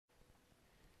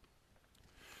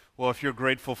Well, if you're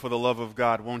grateful for the love of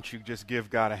God, won't you just give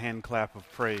God a hand clap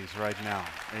of praise right now?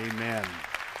 Amen.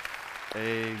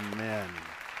 Amen.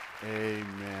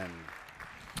 Amen.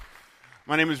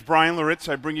 My name is Brian Loritz.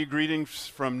 I bring you greetings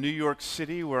from New York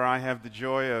City, where I have the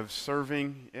joy of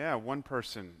serving, one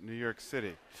person, New York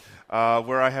City,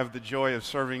 where I have the joy of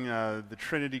serving the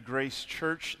Trinity Grace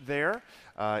Church there.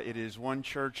 It is one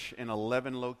church in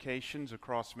 11 locations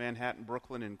across Manhattan,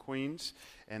 Brooklyn, and Queens.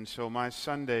 And so my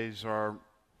Sundays are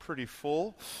pretty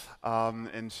full,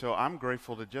 and so I'm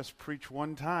grateful to just preach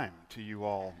one time to you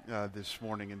all this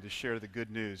morning and to share the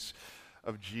good news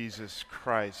of Jesus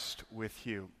Christ with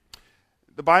you.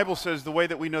 The Bible says the way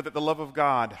that we know that the love of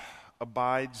God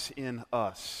abides in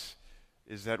us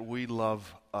is that we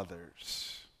love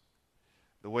others.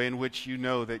 The way in which you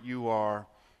know that you are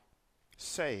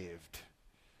saved,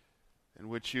 in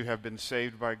which you have been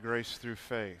saved by grace through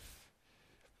faith,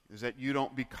 is that you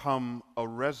don't become a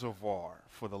reservoir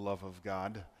for the love of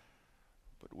God,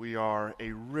 but we are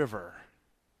a river,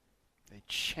 a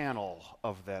channel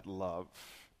of that love.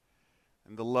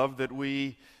 And the love that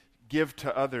we give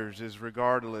to others is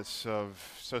regardless of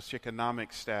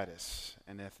socioeconomic status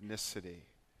and ethnicity.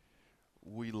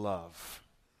 We love.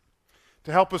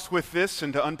 To help us with this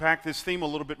and to unpack this theme a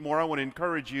little bit more, I want to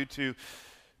encourage you to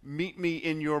meet me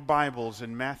in your Bibles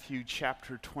in Matthew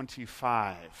chapter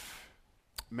 25.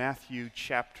 Matthew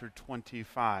chapter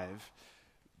 25,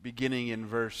 beginning in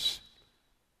verse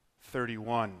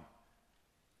 31.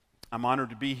 I'm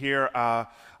honored to be here. I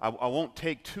won't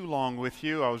take too long with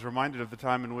you. I was reminded of the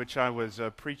time in which I was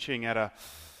preaching at a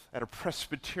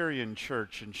Presbyterian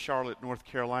church in Charlotte, North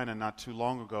Carolina, not too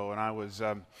long ago, and I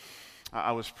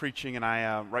was preaching,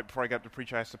 and right before I got to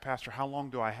preach, I asked the pastor, "How long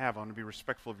do I have? I want to be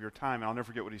respectful of your time." And I'll never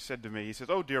forget what he said to me. He says,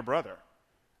 "Oh, dear brother,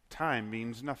 time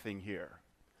means nothing here.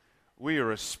 We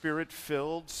are a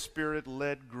Spirit-filled,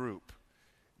 Spirit-led group.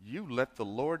 You let the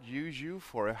Lord use you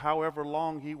for however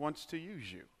long He wants to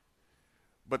use you.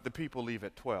 But the people leave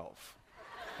at 12.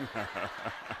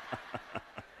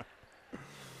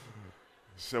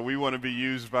 So we want to be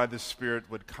used by the Spirit,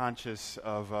 but conscious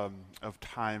of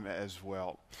time as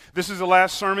well. This is the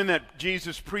last sermon that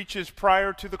Jesus preaches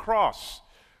prior to the cross.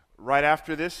 Right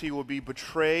after this, He will be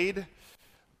betrayed,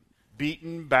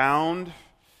 beaten, bound,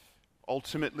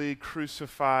 ultimately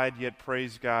crucified, yet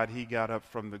praise God, He got up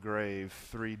from the grave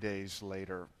 3 days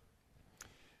later.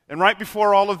 And right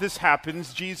before all of this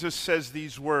happens, Jesus says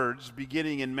these words,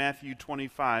 beginning in Matthew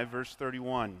 25, verse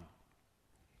 31.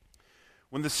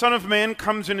 When the Son of Man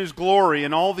comes in His glory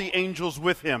and all the angels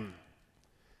with Him,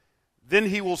 then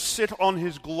He will sit on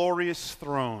His glorious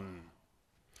throne.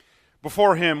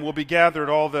 Before Him will be gathered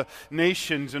all the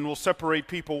nations and will separate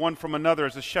people one from another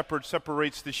as a shepherd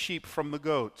separates the sheep from the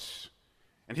goats.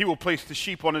 And He will place the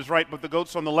sheep on His right, but the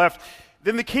goats on the left.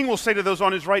 Then the King will say to those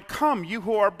on His right, "Come, you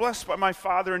who are blessed by my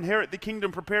Father, inherit the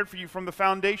kingdom prepared for you from the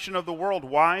foundation of the world."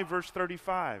 Why? Verse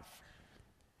 35.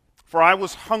 "For I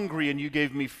was hungry, and you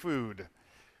gave me food.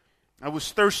 I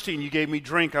was thirsty, and you gave me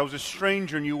drink. I was a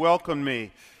stranger, and you welcomed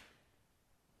me.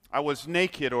 I was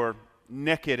naked," or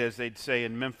naked as they'd say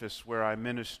in Memphis where I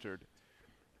ministered,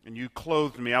 "and you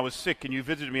clothed me. I was sick, and you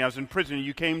visited me. I was in prison, and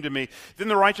you came to me." Then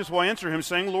the righteous will answer Him,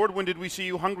 saying, "Lord, when did we see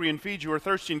you hungry and feed you, or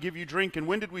thirsty and give you drink? And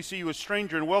when did we see you a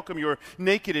stranger and welcome you, or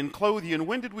naked and clothe you? And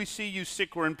when did we see you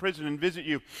sick or in prison and visit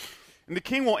you?" And the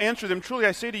King will answer them, "Truly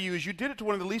I say to you, as you did it to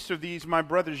one of the least of these, my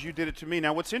brothers, you did it to me."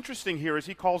 Now what's interesting here is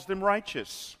He calls them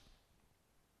righteous.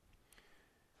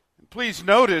 And please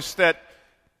notice that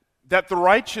the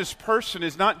righteous person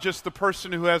is not just the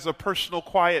person who has a personal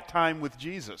quiet time with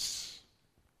Jesus,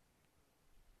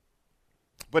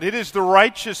 but it is the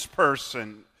righteous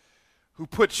person who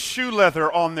puts shoe leather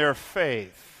on their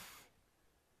faith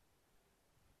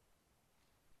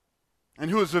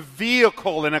and who is a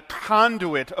vehicle and a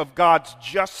conduit of God's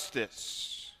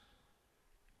justice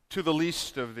to the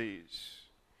least of these.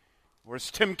 Or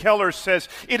as Tim Keller says,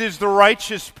 it is the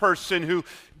righteous person who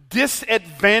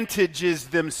disadvantages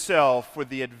themselves for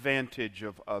the advantage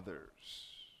of others.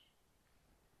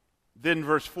 Then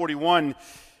verse 41,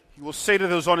 He will say to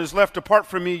those on His left, "Depart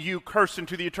from me, you cursed,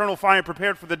 into the eternal fire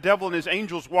prepared for the devil and his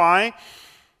angels." Why?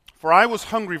 "For I was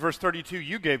hungry," verse 32,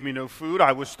 "you gave me no food.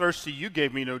 I was thirsty, you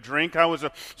gave me no drink. I was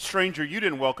a stranger, you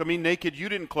didn't welcome me. Naked, you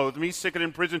didn't clothe me. Sick and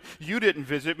in prison, you didn't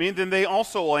visit me." Then they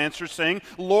also will answer, saying,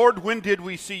 "Lord, when did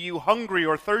we see you hungry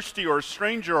or thirsty or a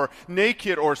stranger or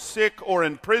naked or sick or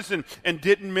in prison and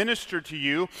didn't minister to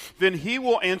you?" Then He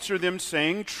will answer them,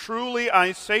 saying, "Truly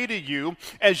I say to you,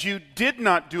 as you did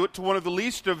not do it to one of the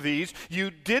least of these, you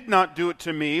did not do it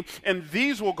to me." And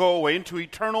these will go away into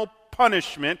eternal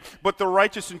punishment, but the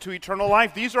righteous into eternal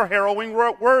life. These are harrowing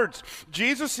words.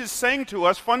 Jesus is saying to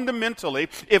us fundamentally,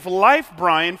 if life,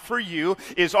 Brian, for you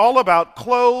is all about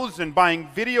clothes and buying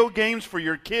video games for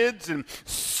your kids and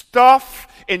stuff,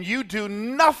 and you do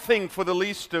nothing for the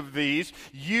least of these,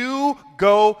 you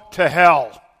go to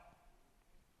hell.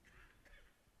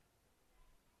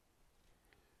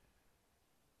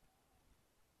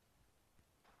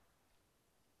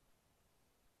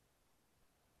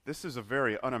 This is a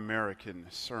very un-American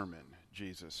sermon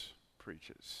Jesus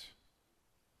preaches.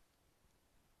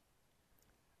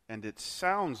 And it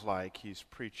sounds like he's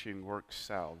preaching work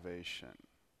salvation.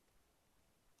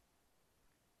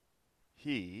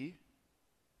 He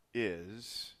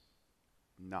is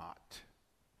not.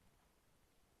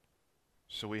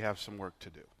 So we have some work to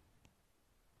do.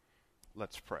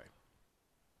 Let's pray.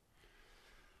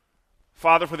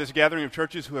 Father, for this gathering of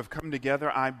churches who have come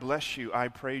together, I bless you, I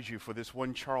praise you for this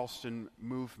 1Charleston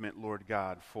movement, Lord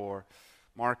God, for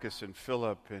Marcus and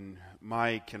Philip and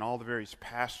Mike and all the various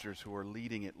pastors who are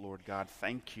leading it, Lord God.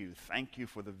 Thank you. Thank you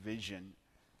for the vision.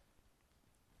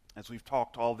 As we've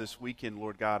talked all this weekend,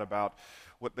 Lord God, about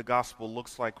what the gospel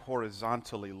looks like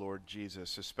horizontally, Lord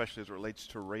Jesus, especially as it relates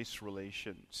to race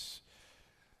relations.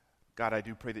 God, I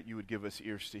do pray that you would give us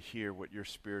ears to hear what your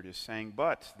Spirit is saying.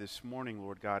 But this morning,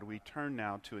 Lord God, we turn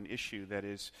now to an issue that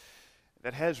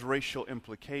has racial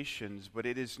implications, but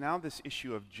it is now this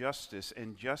issue of justice,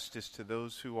 and justice to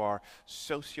those who are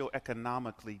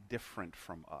socioeconomically different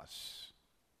from us.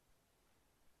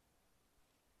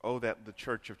 Oh, that the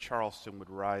Church of Charleston would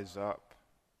rise up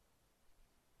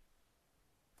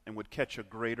and would catch a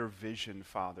greater vision,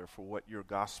 Father, for what your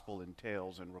gospel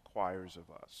entails and requires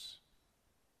of us.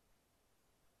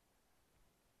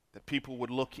 That people would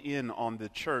look in on the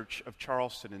Church of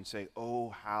Charleston and say, oh,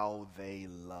 how they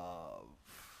love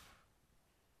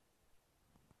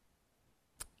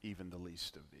even the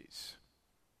least of these.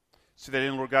 So that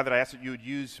in, Lord God, that I ask that you would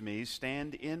use me,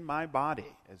 stand in my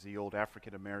body, as the old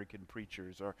African-American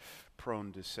preachers are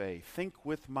prone to say. Think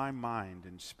with my mind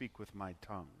and speak with my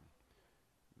tongue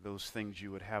those things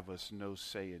you would have us know,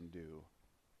 say, and do.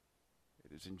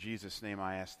 It is in Jesus' name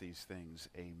I ask these things.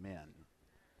 Amen.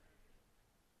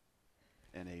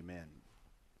 And amen.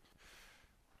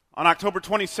 On October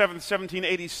 27th,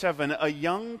 1787, a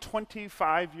young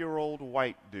 25-year-old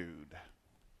white dude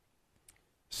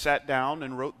sat down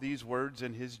and wrote these words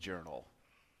in his journal.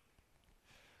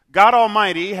 God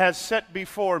Almighty has set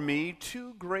before me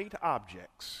two great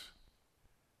objects,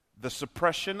 the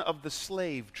suppression of the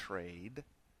slave trade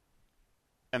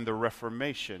and the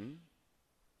reformation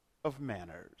of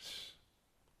manners.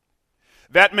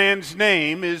 That man's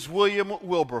name is William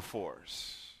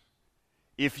Wilberforce.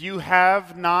 If you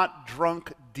have not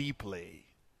drunk deeply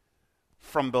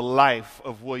from the life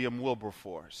of William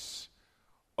Wilberforce,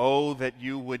 oh, that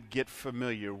you would get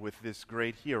familiar with this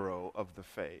great hero of the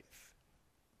faith.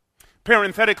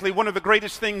 Parenthetically, one of the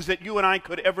greatest things that you and I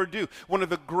could ever do, one of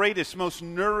the greatest, most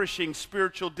nourishing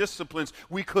spiritual disciplines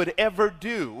we could ever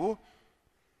do,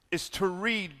 is to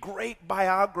read great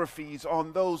biographies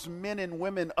on those men and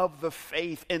women of the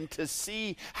faith and to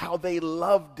see how they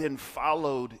loved and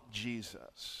followed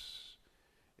Jesus.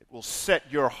 It will set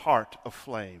your heart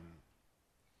aflame.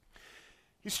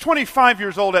 He's 25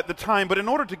 years old at the time, but in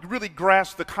order to really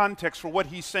grasp the context for what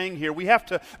he's saying here, we have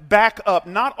to back up,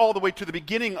 not all the way to the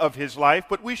beginning of his life,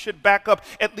 but we should back up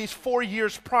at least 4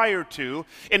 years prior to.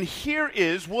 And here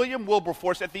is William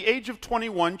Wilberforce at the age of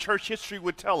 21, church history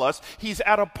would tell us, he's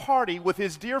at a party with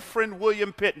his dear friend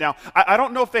William Pitt. Now, I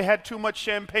don't know if they had too much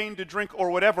champagne to drink or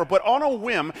whatever, but on a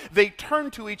whim, they turn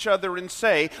to each other and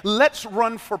say, let's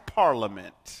run for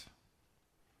Parliament.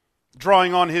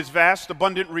 Drawing on his vast,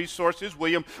 abundant resources,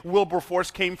 William Wilberforce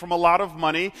came from a lot of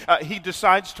money. He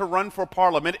decides to run for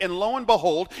Parliament, and lo and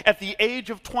behold, at the age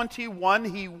of 21,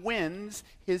 he wins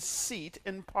his seat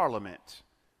in Parliament.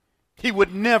 He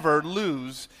would never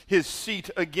lose his seat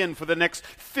again for the next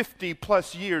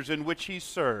 50-plus years in which he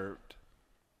served.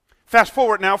 Fast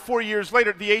forward now, 4 years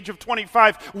later, at the age of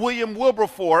 25, William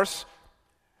Wilberforce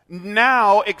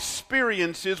now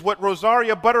experiences what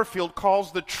Rosaria Butterfield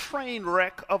calls the train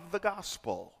wreck of the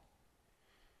gospel.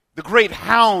 The great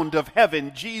hound of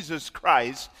heaven, Jesus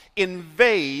Christ,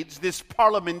 invades this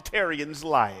parliamentarian's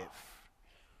life.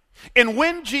 And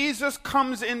when Jesus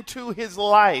comes into his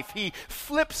life, he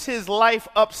flips his life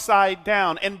upside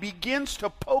down and begins to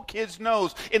poke his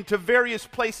nose into various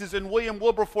places in William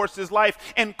Wilberforce's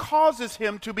life and causes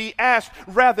him to be asked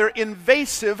rather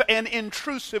invasive and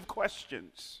intrusive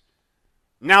questions.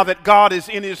 Now that God is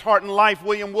in his heart and life,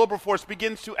 William Wilberforce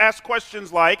begins to ask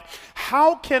questions like,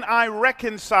 how can I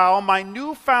reconcile my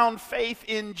newfound faith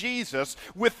in Jesus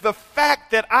with the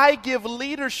fact that I give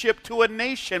leadership to a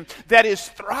nation that is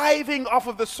thriving off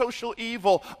of the social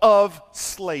evil of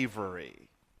slavery?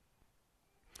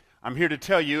 I'm here to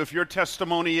tell you, if your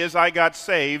testimony is I got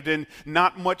saved and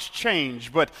not much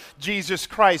changed, but Jesus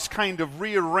Christ kind of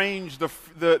rearranged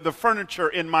the furniture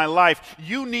in my life,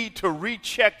 you need to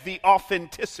recheck the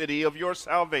authenticity of your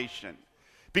salvation.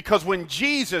 Because when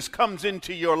Jesus comes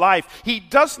into your life, he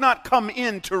does not come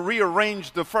in to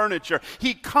rearrange the furniture.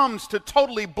 He comes to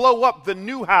totally blow up the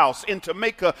new house and to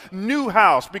make a new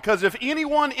house. Because if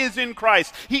anyone is in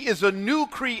Christ, he is a new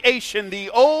creation. The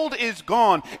old is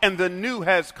gone and the new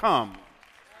has come.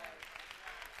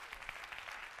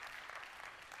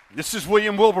 This is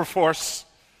William Wilberforce.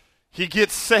 He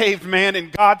gets saved, man,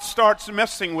 and God starts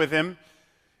messing with him.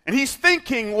 And he's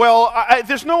thinking, well,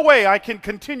 there's no way I can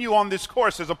continue on this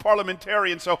course as a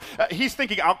parliamentarian. So he's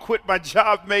thinking, I'll quit my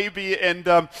job maybe, and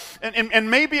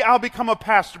maybe I'll become a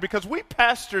pastor. Because we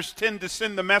pastors tend to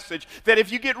send the message that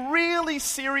if you get really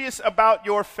serious about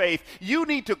your faith, you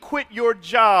need to quit your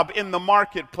job in the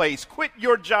marketplace, quit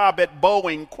your job at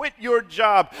Boeing, quit your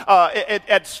job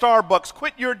at Starbucks,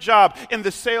 quit your job in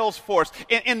the sales force,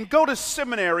 and go to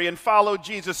seminary and follow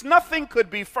Jesus. Nothing could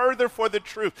be further for the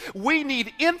truth. We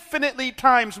need infinitely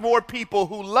times more people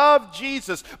who love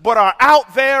Jesus but are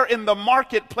out there in the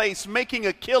marketplace making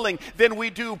a killing than we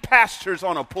do pastors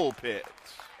on a pulpit.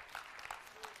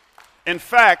 In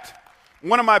fact,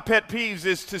 one of my pet peeves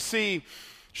is to see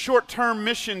short-term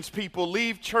missions people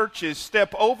leave churches,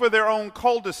 step over their own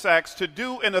cul-de-sacs to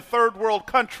do in a third world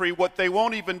country what they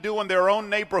won't even do in their own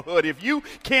neighborhood. If you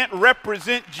can't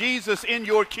represent Jesus in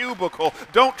your cubicle,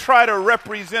 don't try to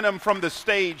represent him from the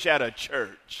stage at a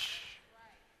church.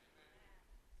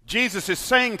 Jesus is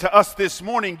saying to us this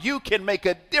morning, you can make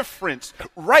a difference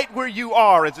right where you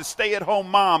are as a stay-at-home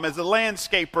mom, as a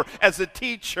landscaper, as a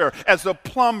teacher, as a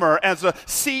plumber, as a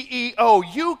CEO.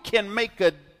 You can make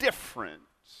a difference.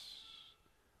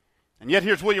 And yet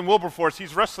here's William Wilberforce.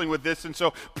 He's wrestling with this, and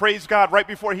so praise God, right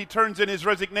before he turns in his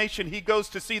resignation, he goes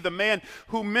to see the man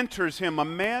who mentors him, a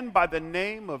man by the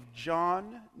name of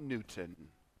John Newton.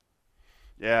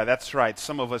 Yeah, that's right.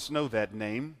 Some of us know that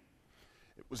name.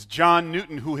 It was John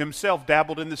Newton who himself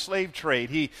dabbled in the slave trade.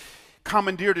 He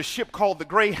commandeered a ship called the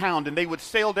Greyhound, and they would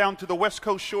sail down to the west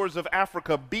coast shores of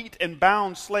Africa, beat and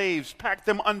bound slaves, pack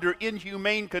them under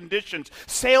inhumane conditions,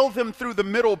 sail them through the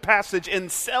Middle Passage, and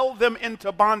sell them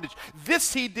into bondage.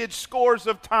 This he did scores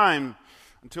of times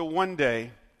until one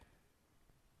day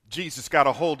Jesus got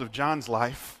a hold of John's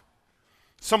life.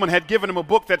 Someone had given him a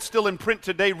book that's still in print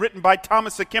today, written by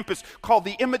Thomas à Kempis, called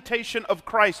The Imitation of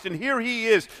Christ. And here he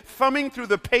is, thumbing through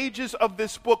the pages of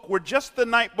this book, where just the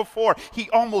night before,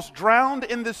 he almost drowned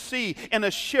in the sea in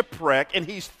a shipwreck, and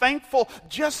he's thankful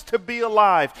just to be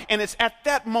alive. And it's at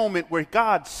that moment where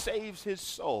God saves his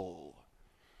soul.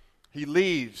 He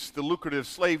leaves the lucrative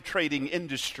slave trading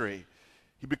industry.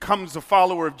 He becomes a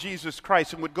follower of Jesus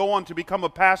Christ and would go on to become a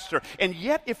pastor. And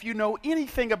yet, if you know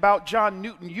anything about John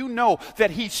Newton, you know that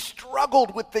he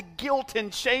struggled with the guilt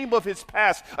and shame of his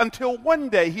past until one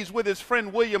day he's with his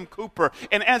friend William Cooper.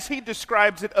 And as he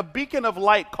describes it, a beacon of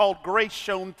light called grace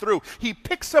shone through. He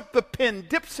picks up the pen,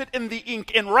 dips it in the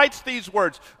ink, and writes these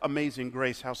words, "Amazing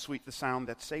grace, how sweet the sound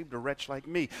that saved a wretch like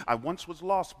me. I once was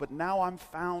lost, but now I'm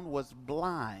found, was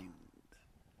blind,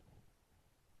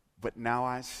 but now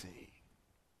I see."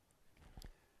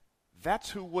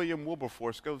 That's who William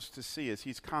Wilberforce goes to see as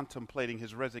he's contemplating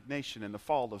his resignation in the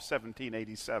fall of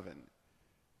 1787.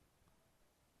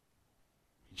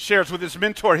 He shares with his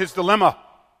mentor his dilemma.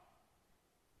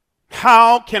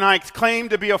 How can I claim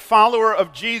to be a follower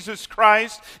of Jesus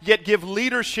Christ, yet give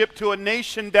leadership to a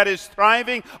nation that is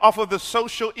thriving off of the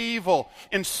social evil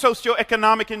and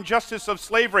socioeconomic injustice of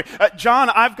slavery? John,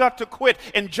 I've got to quit.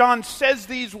 And John says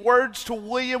these words to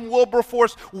William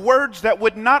Wilberforce, words that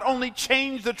would not only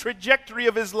change the trajectory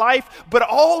of his life, but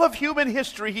all of human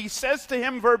history. He says to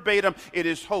him verbatim, "It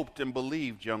is hoped and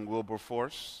believed, young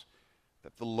Wilberforce,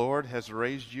 that the Lord has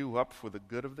raised you up for the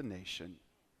good of the nation.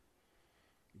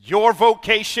 Your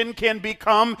vocation can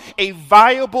become a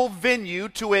viable venue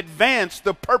to advance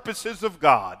the purposes of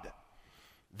God."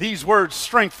 These words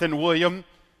strengthen William.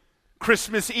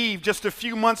 Christmas Eve, just a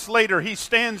few months later, he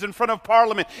stands in front of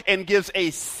Parliament and gives a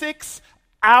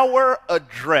 6-hour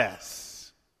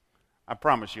address. I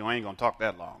promise you, I ain't going to talk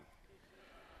that long.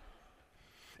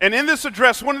 And in this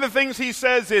address, one of the things he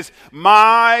says is,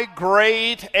 my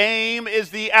great aim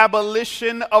is the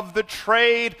abolition of the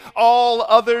trade. All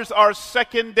others are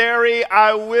secondary.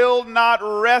 I will not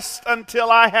rest until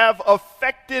I have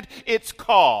effected its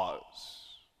cause.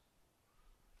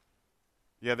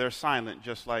 Yeah, they're silent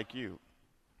just like you.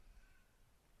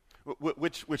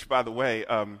 Which by the way,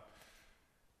 I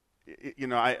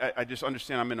just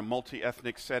understand I'm in a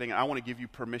multi-ethnic setting, and I want to give you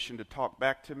permission to talk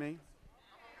back to me.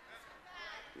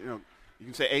 You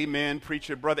can say amen, preach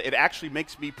it, brother. It actually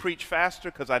makes me preach faster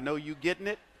because I know you getting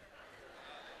it.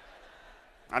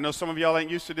 I know some of y'all ain't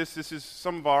used to this. This is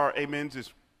some of our amens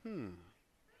is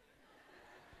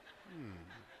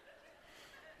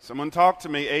Someone talk to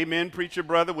me. Amen, preacher,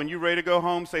 brother. When you're ready to go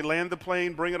home, say land the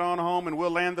plane, bring it on home, and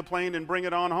we'll land the plane and bring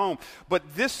it on home. But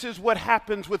this is what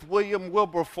happens with William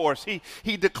Wilberforce.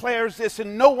 He declares this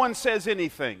and no one says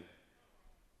anything.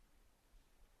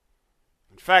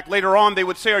 In fact, later on they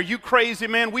would say, are you crazy,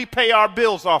 man? We pay our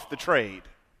bills off the trade.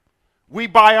 We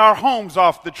buy our homes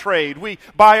off the trade. We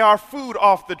buy our food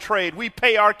off the trade. We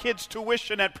pay our kids'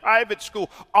 tuition at private school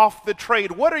off the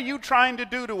trade. What are you trying to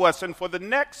do to us? And for the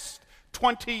next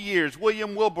 20 years,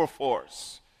 William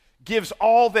Wilberforce gives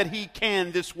all that he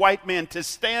can, this white man, to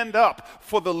stand up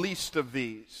for the least of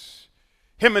these.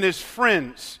 Him and his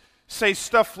friends say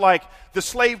stuff like, the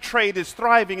slave trade is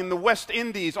thriving in the West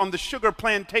Indies on the sugar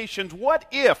plantations. What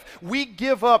if we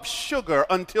give up sugar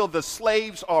until the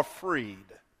slaves are freed?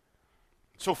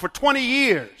 So for 20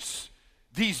 years,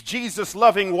 these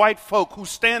Jesus-loving white folk who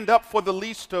stand up for the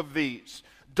least of these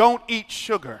don't eat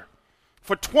sugar.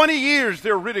 For 20 years,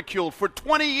 they're ridiculed. For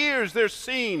 20 years, they're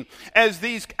seen as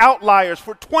these outliers.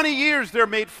 For 20 years, they're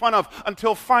made fun of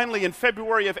until finally, in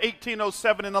February of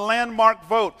 1807, in a landmark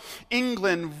vote,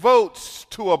 England votes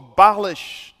to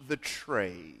abolish the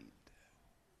trade.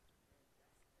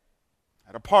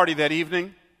 At a party that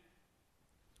evening,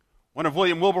 one of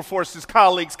William Wilberforce's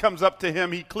colleagues comes up to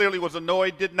him. He clearly was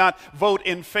annoyed, did not vote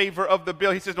in favor of the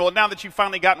bill. He says, well, now that you've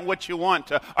finally gotten what you want,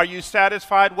 are you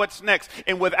satisfied? What's next?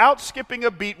 And without skipping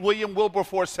a beat, William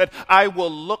Wilberforce said, I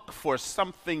will look for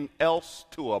something else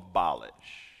to abolish.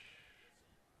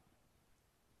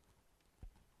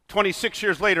 26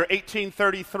 years later,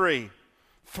 1833,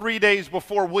 3 days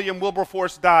before William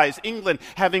Wilberforce dies, England,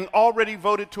 having already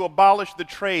voted to abolish the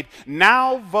trade,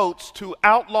 now votes to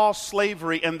outlaw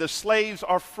slavery, and the slaves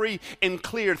are free and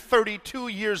cleared. 32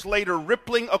 years later,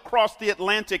 rippling across the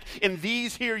Atlantic in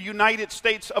these here United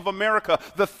States of America,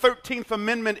 the 13th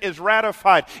Amendment is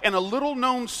ratified, and a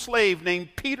little-known slave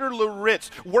named Peter Laritz,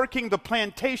 working the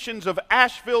plantations of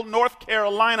Asheville, North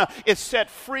Carolina, is set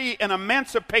free and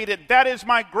emancipated. That is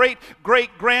my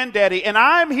great-great-granddaddy, and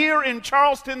I'm here in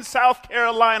Charleston, South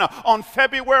Carolina on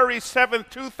February 7th,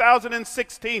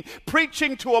 2016,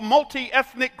 preaching to a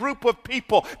multi-ethnic group of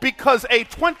people because a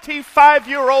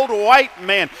 25-year-old white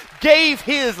man gave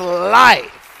his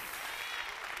life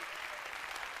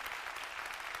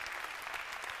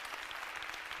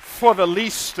for the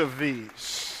least of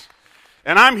these.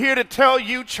 And I'm here to tell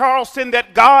you, Charleston,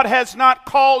 that God has not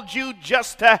called you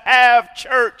just to have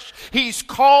church. He's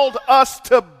called us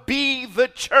to be the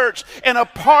church. And a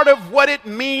part of what it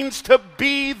means to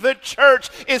be the church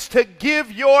is to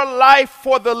give your life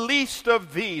for the least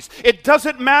of these. It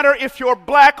doesn't matter if you're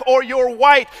black or you're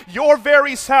white. Your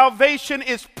very salvation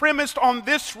is premised on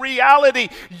this reality.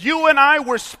 You and I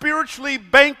were spiritually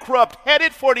bankrupt,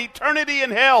 headed for eternity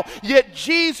in hell. Yet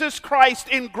Jesus Christ,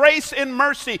 in grace and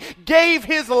mercy, gave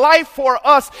his life for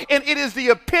us. And it is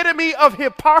the epitome of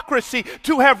hypocrisy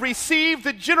to have received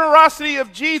the generosity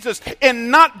of Jesus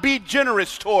and not be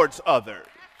generous towards others.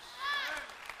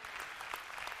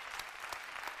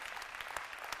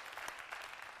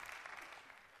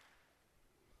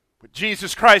 What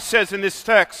Jesus Christ says in this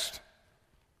text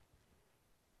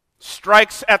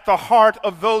strikes at the heart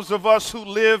of those of us who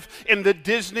live in the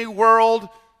Disney world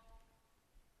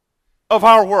of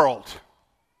our world.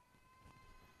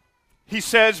 He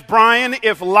says, Brian,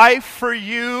 if life for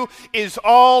you is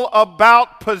all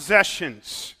about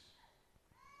possessions,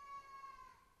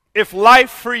 if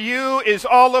life for you is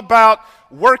all about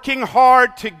working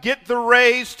hard to get the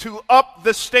raise, to up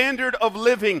the standard of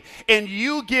living, and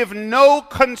you give no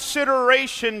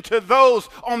consideration to those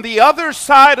on the other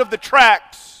side of the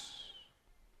tracks,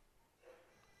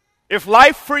 if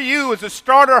life for you is a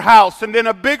starter house and then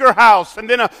a bigger house and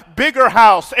then a bigger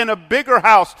house and a bigger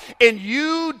house, and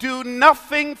you do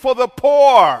nothing for the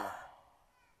poor,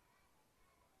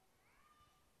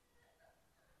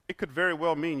 it could very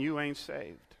well mean you ain't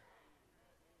saved.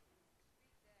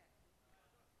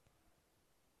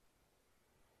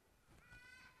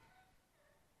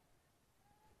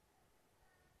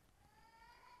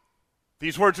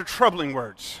 These words are troubling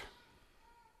words.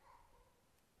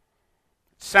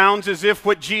 It sounds as if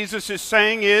what Jesus is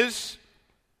saying is,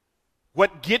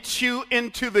 what gets you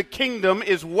into the kingdom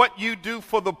is what you do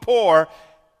for the poor.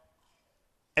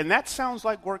 And that sounds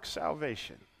like work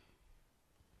salvation.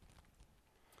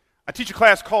 I teach a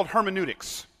class called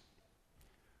hermeneutics.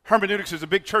 Hermeneutics is a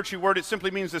big churchy word. It simply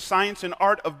means the science and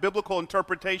art of biblical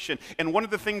interpretation. And one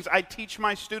of the things I teach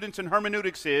my students in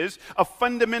hermeneutics is a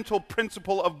fundamental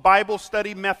principle of Bible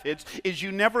study methods is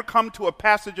you never come to a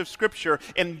passage of Scripture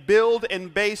and build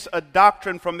and base a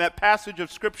doctrine from that passage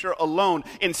of Scripture alone.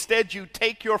 Instead, you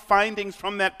take your findings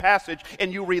from that passage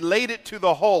and you relate it to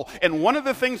the whole. And one of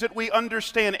the things that we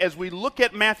understand as we look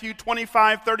at Matthew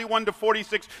 25, 31 to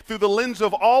 46 through the lens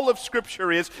of all of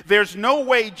Scripture is there's no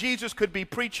way Jesus could be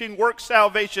preaching work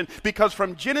salvation, because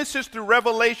from Genesis through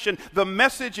Revelation, the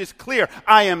message is clear.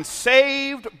 I am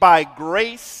saved by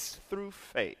grace through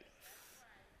faith.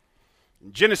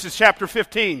 In Genesis chapter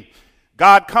 15,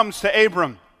 God comes to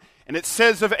Abram, and it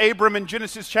says of Abram in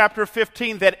Genesis chapter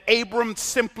 15 that Abram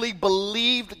simply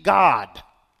believed God,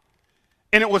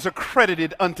 and it was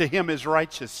accredited unto him as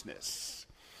righteousness.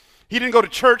 He didn't go to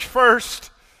church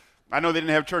first. I know they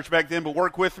didn't have church back then, but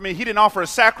work with me. He didn't offer a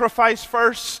sacrifice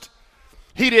first.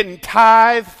 He didn't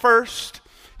tithe first.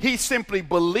 He simply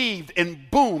believed,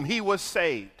 and boom, he was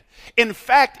saved. In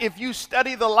fact, if you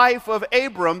study the life of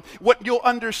Abram, what you'll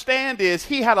understand is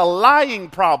he had a lying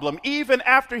problem. Even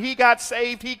after he got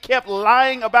saved, he kept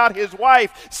lying about his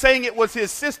wife, saying it was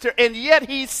his sister, and yet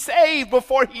he's saved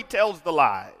before he tells the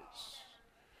lies.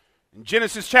 In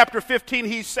Genesis chapter 15,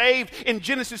 he's saved. In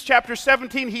Genesis chapter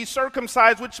 17, he's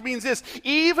circumcised, which means this: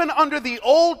 even under the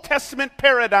Old Testament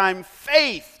paradigm,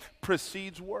 faith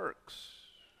precedes works.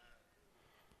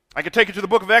 I could take you to the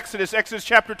book of Exodus. Exodus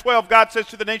chapter 12, God says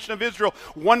to the nation of Israel,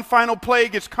 one final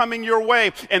plague is coming your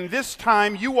way, and this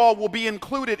time you all will be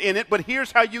included in it, but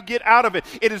here's how you get out of it.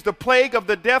 It is the plague of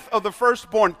the death of the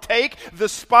firstborn. Take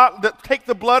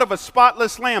the blood of a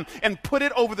spotless lamb and put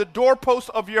it over the doorposts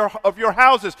of your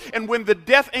houses, and when the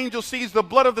death angel sees the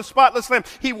blood of the spotless lamb,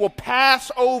 he will pass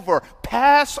over.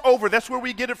 That's where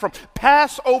we get it from.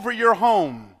 Pass over your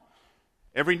home.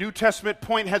 Every New Testament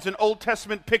point has an Old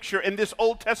Testament picture, and this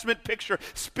Old Testament picture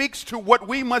speaks to what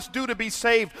we must do to be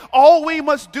saved. All we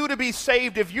must do to be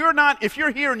saved, if you're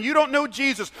here and you don't know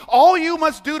Jesus, all you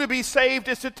must do to be saved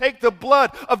is to take the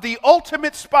blood of the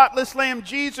ultimate spotless Lamb,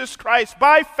 Jesus Christ,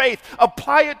 by faith,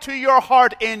 apply it to your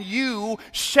heart, and you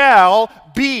shall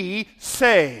be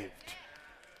saved.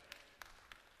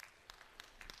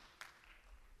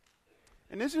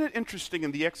 And isn't it interesting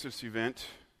in the Exodus event,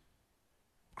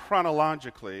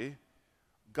 chronologically,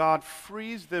 God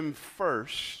frees them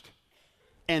first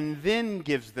and then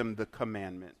gives them the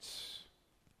commandments.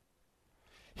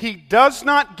 He does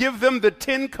not give them the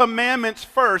 10 commandments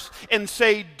first and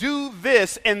say, do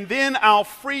this and then I'll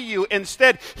free you.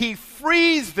 Instead, he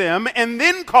frees them and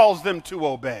then calls them to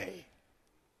obey.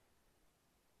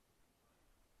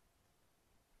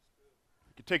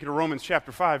 You can take it to Romans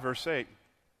chapter 5, verse 8.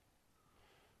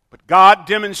 But God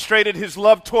demonstrated his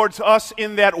love towards us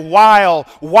in that while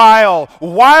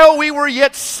we were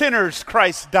yet sinners,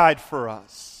 Christ died for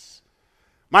us.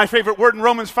 My favorite word in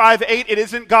Romans 5:8, it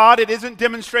isn't God, it isn't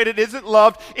demonstrated, it isn't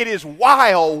loved, it is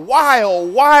while.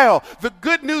 The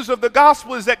good news of the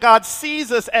gospel is that God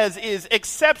sees us as is,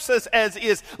 accepts us as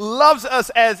is, loves us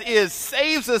as is,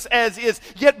 saves us as is,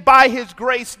 yet by his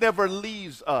grace never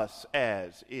leaves us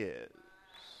as is.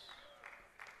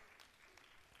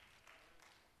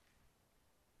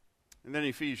 And then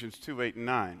Ephesians 2:8 and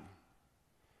 9.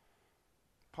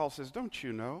 Paul says, don't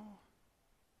you know?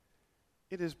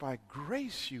 It is by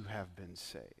grace you have been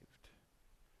saved,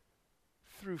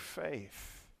 through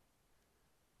faith,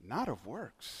 not of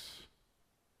works,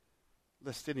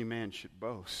 lest any man should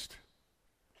boast.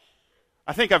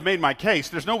 I think I've made my case.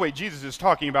 There's no way Jesus is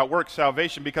talking about work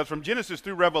salvation, because from Genesis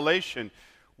through Revelation,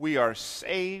 we are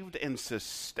saved and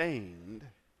sustained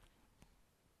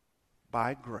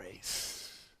by grace.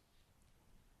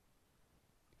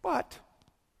 But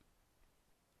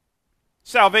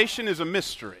salvation is a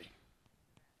mystery.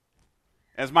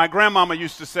 As my grandmama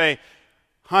used to say,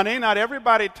 honey, not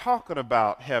everybody talking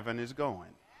about heaven is going.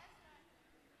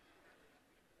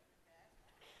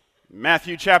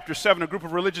 Matthew chapter 7, a group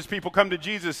of religious people come to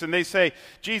Jesus and they say,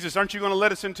 Jesus, aren't you going to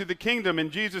let us into the kingdom?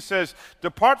 And Jesus says,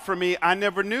 depart from me, I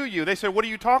never knew you. They say, what are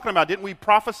you talking about? Didn't we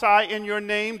prophesy in your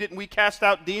name? Didn't we cast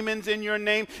out demons in your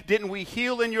name? Didn't we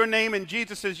heal in your name? And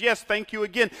Jesus says, yes, thank you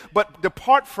again. But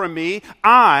depart from me,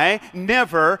 I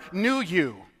never knew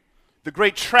you. The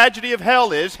great tragedy of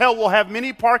hell is, hell will have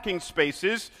many parking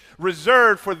spaces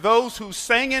reserved for those who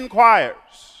sang in choirs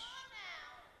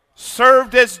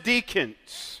served as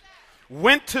deacons,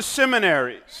 went to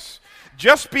seminaries.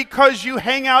 Just because you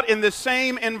hang out in the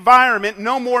same environment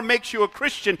no more makes you a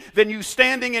Christian than you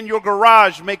standing in your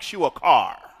garage makes you a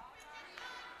car.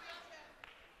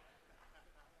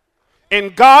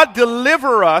 And God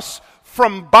deliver us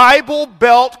from Bible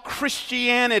Belt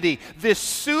Christianity, this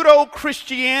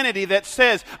pseudo-Christianity that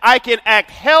says I can act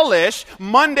hellish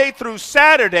Monday through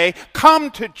Saturday,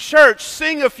 come to church,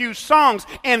 sing a few songs,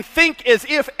 and think as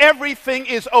if everything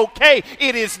is okay.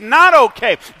 It is not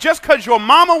okay. Just because your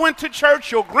mama went to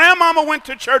church, your grandmama went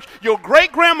to church, your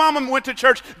great-grandmama went to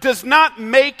church, does not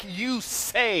make you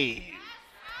saved.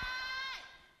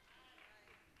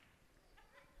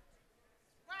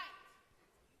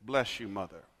 Bless you,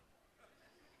 mother.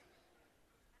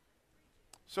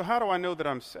 So how do I know that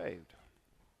I'm saved?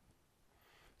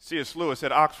 C.S. Lewis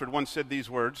at Oxford once said these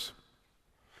words.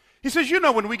 He says, you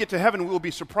know, when we get to heaven, we will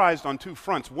be surprised on two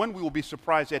fronts. One, we will be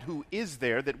surprised at who is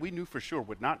there that we knew for sure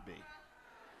would not be.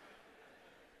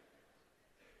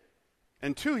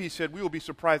 And two, he said, we will be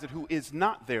surprised at who is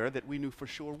not there that we knew for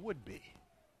sure would be.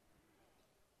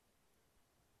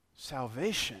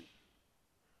 Salvation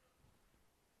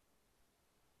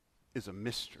is a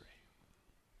mystery.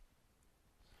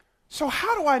 So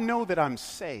how do I know that I'm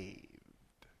saved?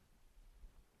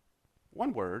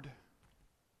 One word: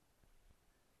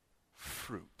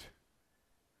 fruit.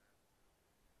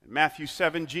 In Matthew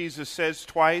 7, Jesus says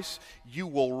twice, you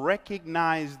will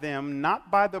recognize them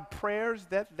not by the prayers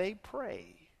that they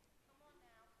pray,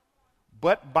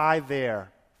 but by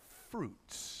their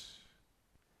fruits.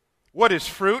 What is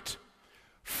fruit?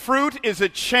 Fruit is a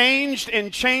changed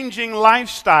and changing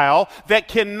lifestyle that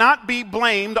cannot be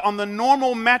blamed on the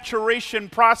normal maturation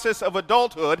process of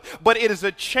adulthood, but it is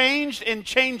a changed and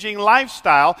changing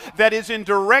lifestyle that is in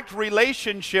direct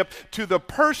relationship to the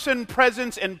person,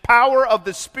 presence, and power of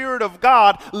the Spirit of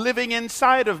God living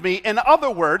inside of me. In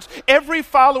other words, every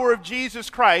follower of Jesus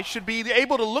Christ should be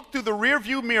able to look through the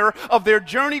rearview mirror of their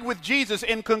journey with Jesus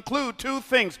and conclude two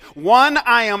things. One,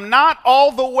 I am not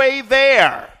all the way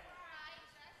there.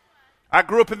 I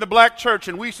grew up in the black church,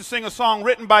 and we used to sing a song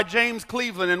written by James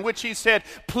Cleveland in which he said,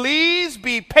 please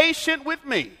be patient with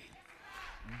me.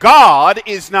 God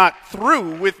is not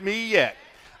through with me yet.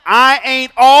 I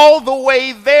ain't all the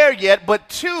way there yet, but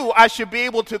two, I should be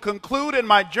able to conclude in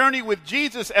my journey with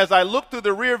Jesus as I look through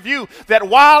the rear view that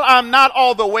while I'm not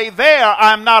all the way there,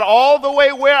 I'm not all the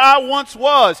way where I once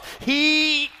was.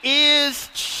 He is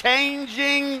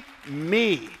changing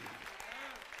me.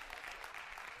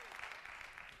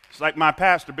 Like my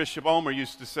pastor, Bishop Omer,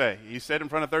 used to say. He said in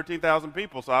front of 13,000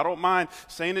 people, so I don't mind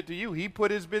saying it to you. He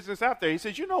put his business out there. He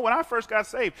says, you know, when I first got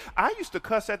saved, I used to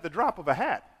cuss at the drop of a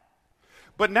hat.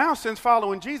 But now, since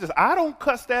following Jesus, I don't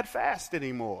cuss that fast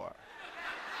anymore.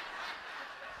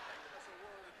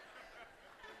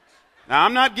 Now,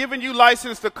 I'm not giving you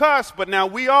license to cuss, but now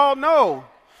we all know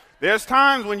there's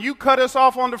times when you cut us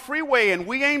off on the freeway and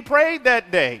we ain't prayed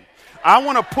that day. I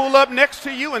want to pull up next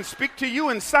to you and speak to you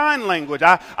in sign language.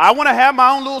 I want to have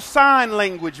my own little sign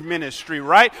language ministry,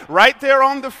 right there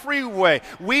on the freeway.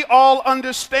 We all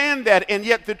understand that, and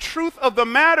yet the truth of the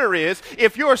matter is,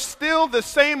 if you're still the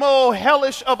same old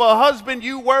hellish of a husband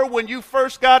you were when you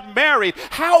first got married,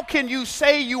 how can you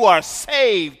say you are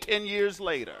saved 10 years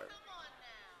later?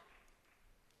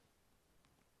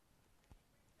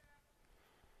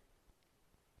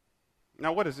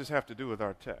 Now, what does this have to do with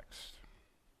our text?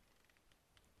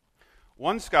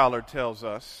 One scholar tells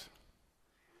us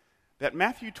that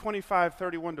Matthew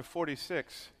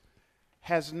 25:31-46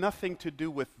 has nothing to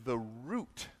do with the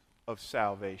root of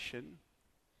salvation,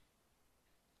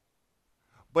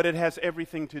 but it has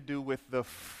everything to do with the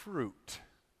fruit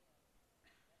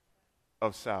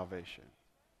of salvation.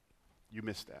 You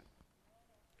missed that.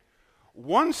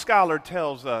 One scholar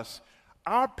tells us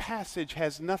our passage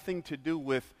has nothing to do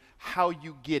with how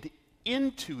you get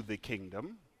into the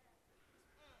kingdom,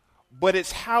 but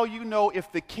it's how you know if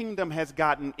the kingdom has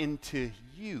gotten into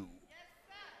you.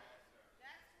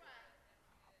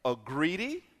 A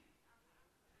greedy,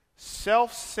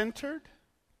 self-centered,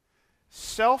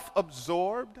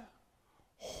 self-absorbed,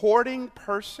 hoarding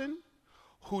person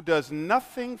who does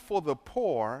nothing for the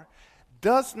poor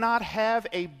does not have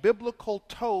a biblical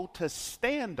toe to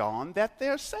stand on that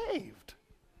they're saved.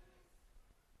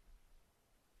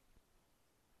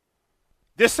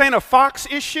 This ain't a Fox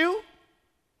issue.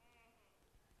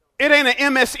 It ain't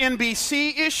an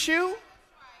MSNBC issue.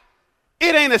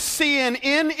 It ain't a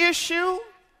CNN issue.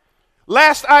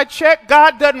 Last I checked,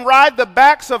 God doesn't ride the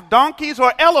backs of donkeys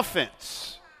or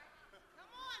elephants.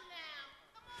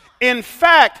 In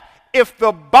fact, if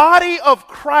the body of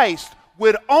Christ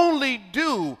would only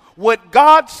do what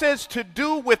God says to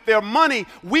do with their money,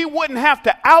 we wouldn't have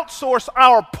to outsource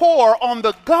our poor on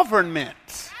the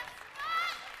government.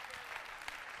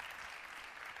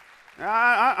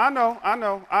 I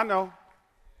know.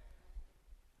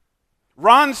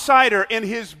 Ron Sider, in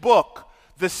his book,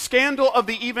 The Scandal of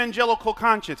the Evangelical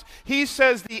Conscience, he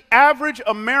says the average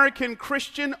American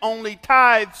Christian only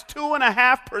tithes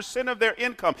 2.5% of their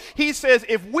income. He says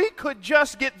if we could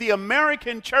just get the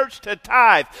American church to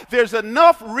tithe, there's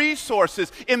enough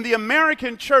resources in the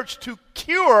American church to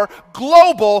cure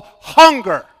global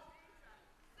hunger.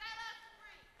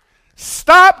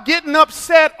 Stop getting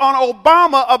upset on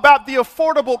Obama about the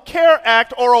Affordable Care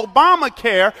Act or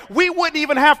Obamacare. We wouldn't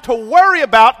even have to worry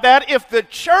about that if the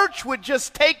church would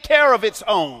just take care of its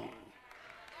own.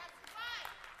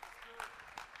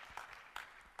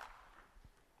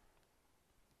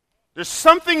 There's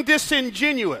something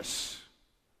disingenuous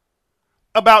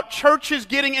about churches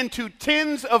getting into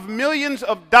tens of millions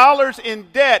of dollars in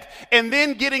debt and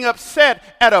then getting upset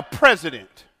at a president.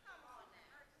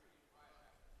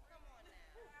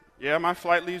 Yeah, my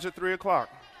flight leaves at 3 o'clock.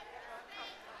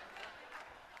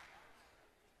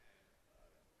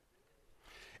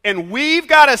 And we've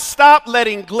got to stop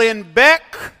letting Glenn Beck,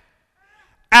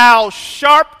 Al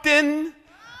Sharpton,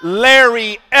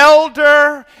 Larry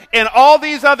Elder, and all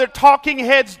these other talking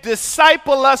heads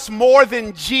disciple us more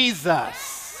than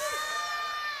Jesus.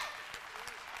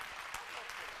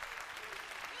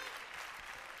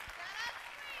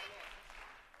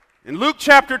 In Luke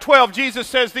chapter 12, Jesus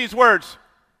says these words,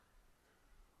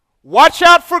 "Watch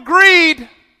out for greed."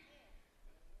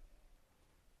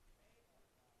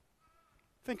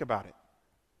 Think about it.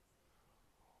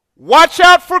 Watch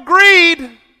out for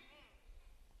greed.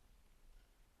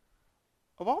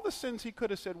 Of all the sins he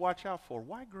could have said watch out for,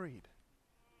 why greed?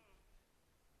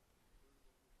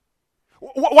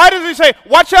 Why does he say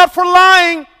watch out for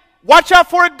lying? Watch out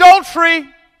for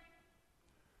adultery?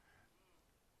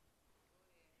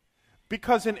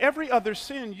 Because in every other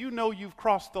sin, you know you've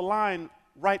crossed the line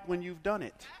right when you've done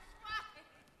it.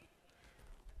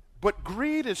 But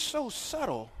greed is so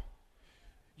subtle,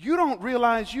 you don't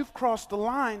realize you've crossed the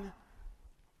line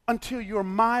until you're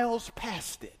miles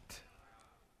past it.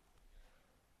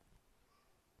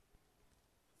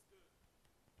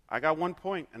 I got one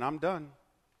point and I'm done.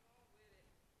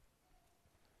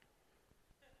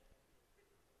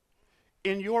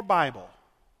 In your Bible,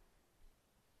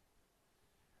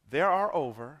 there are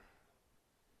over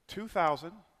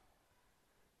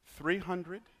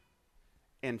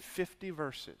 2,350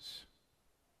 verses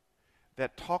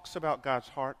that talks about God's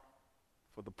heart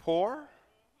for the poor,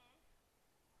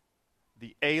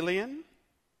 the alien,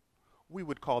 we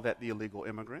would call that the illegal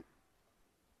immigrant,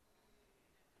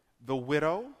 the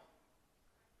widow,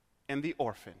 and the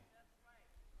orphan.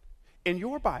 In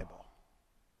your Bible,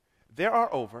 there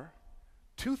are over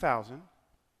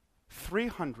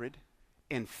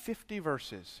 2,350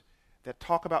 verses that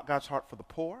talk about God's heart for the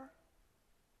poor,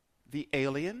 the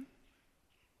alien,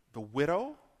 the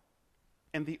widow,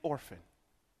 and the orphan.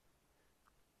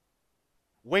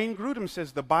 Wayne Grudem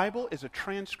says the Bible is a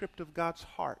transcript of God's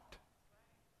heart.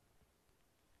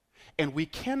 And we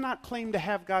cannot claim to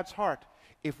have God's heart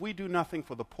if we do nothing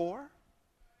for the poor,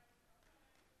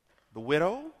 the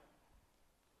widow,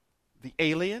 the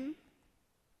alien,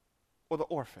 or the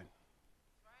orphan.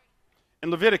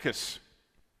 In Leviticus,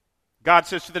 God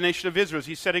says to the nation of Israel,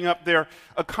 he's setting up their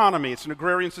economy. It's an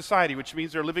agrarian society, which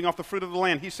means they're living off the fruit of the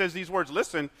land. He says these words,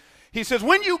 listen. He says,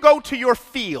 when you go to your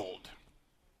field,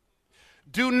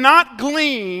 do not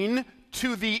glean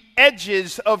to the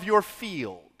edges of your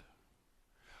field.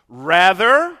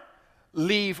 Rather,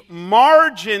 leave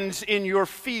margins in your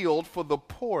field for the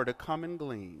poor to come and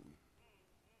glean.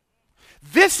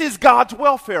 This is God's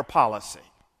welfare policy.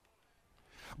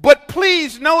 But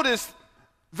please notice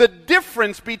the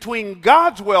difference between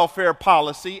God's welfare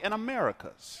policy and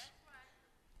America's.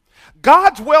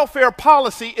 God's welfare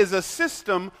policy is a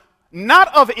system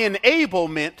not of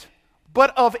enablement,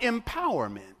 but of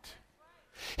empowerment.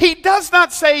 He does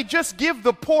not say just give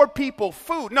the poor people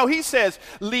food. No, he says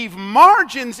leave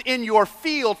margins in your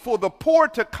field for the poor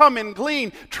to come and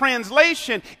glean.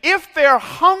 Translation, if they're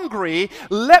hungry,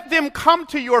 let them come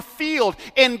to your field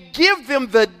and give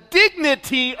them the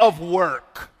dignity of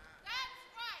work.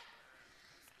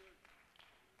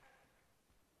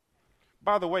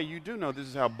 By the way, you do know this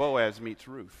is how Boaz meets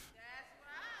Ruth.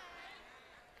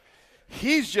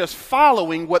 He's just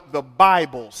following what the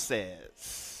Bible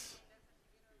says.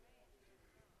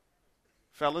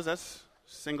 Fellas,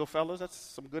 single fellas, that's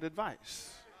some good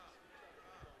advice.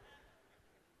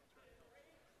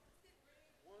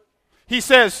 He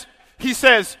says,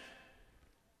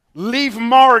 Leave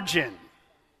margin.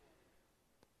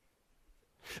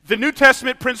 The New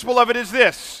Testament principle of it is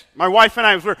this. My wife and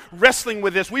I, as we're wrestling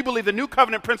with this, we believe the New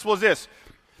Covenant principle is this.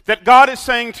 That God is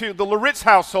saying to the Loritz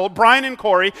household, Brian and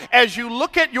Corey, as you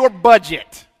look at your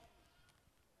budget,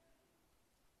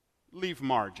 leave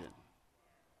margin.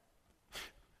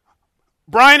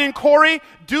 Brian and Corey,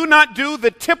 do not do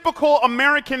the typical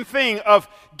American thing of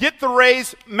get the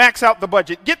raise, max out the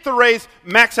budget. Get the raise,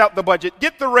 max out the budget.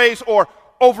 Get the raise or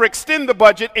overextend the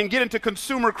budget and get into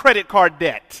consumer credit card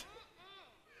debt.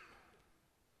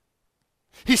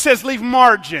 He says leave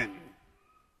margin.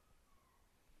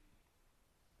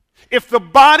 If the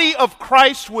body of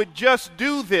Christ would just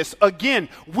do this, again,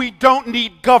 we don't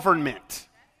need government.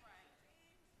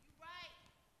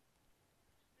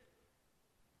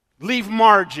 Leave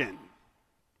margin.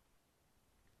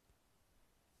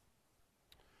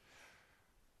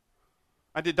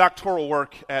 I did doctoral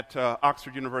work at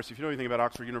Oxford University. If you know anything about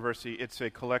Oxford University, it's a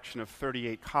collection of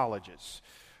 38 colleges.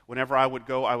 Whenever I would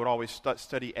go, I would always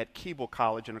study at Keble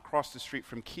College, and across the street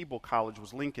from Keble College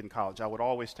was Lincoln College. I would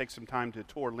always take some time to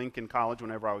tour Lincoln College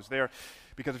whenever I was there,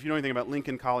 because if you know anything about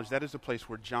Lincoln College, that is the place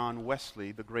where John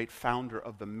Wesley, the great founder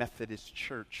of the Methodist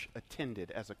Church,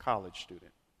 attended as a college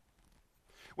student.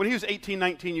 When he was 18,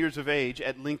 19 years of age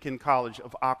at Lincoln College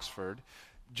of Oxford,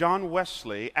 John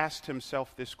Wesley asked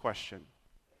himself this question.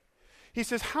 He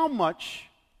says, how much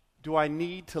do I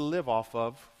need to live off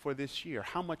of for this year?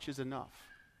 How much is enough?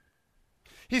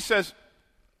 He says,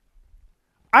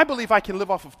 I believe I can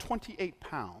live off of 28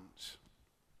 pounds.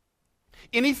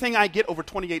 Anything I get over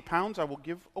 28 pounds, I will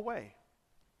give away.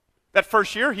 That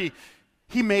first year, he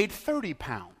made 30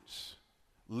 pounds.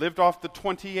 Lived off the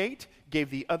 28, gave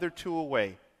the other 2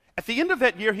 away. At the end of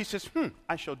that year, he says,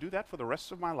 I shall do that for the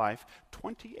rest of my life.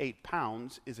 28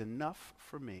 pounds is enough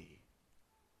for me.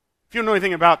 If you don't know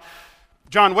anything about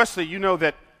John Wesley, you know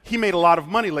that he made a lot of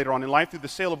money later on in life through the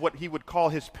sale of what he would call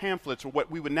his pamphlets, or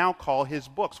what we would now call his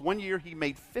books. One year he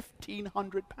made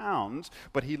 1,500 pounds,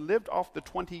 but he lived off the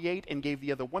 28 and gave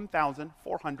the other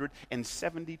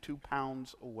 1,472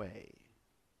 pounds away.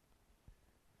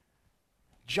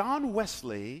 John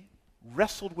Wesley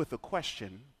wrestled with a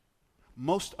question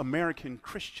most American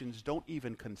Christians don't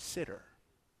even consider.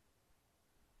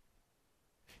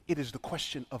 It is the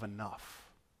question of enough.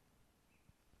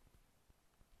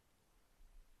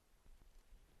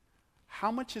 How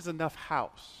much is enough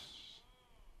house?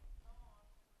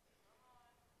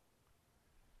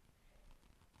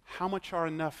 How much are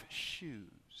enough shoes?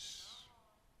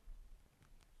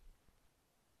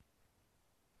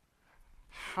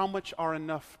 How much are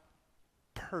enough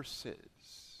purses?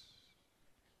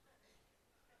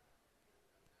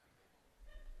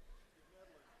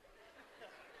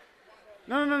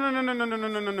 No.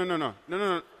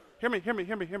 Hear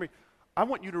me. I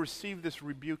want you to receive this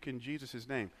rebuke in Jesus'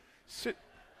 name.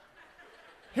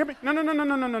 Hear me.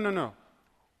 No.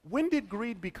 When did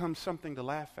greed become something to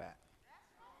laugh at?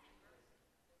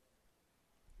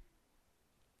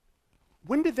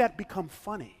 When did that become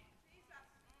funny?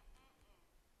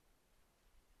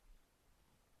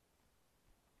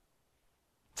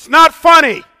 It's not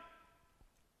funny.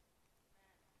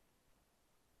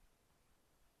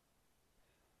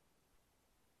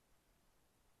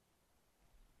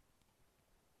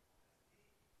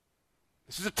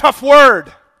 This is a tough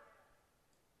word.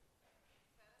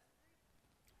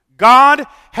 God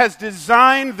has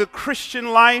designed the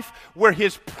Christian life where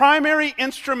his primary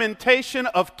instrumentation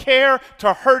of care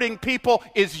to hurting people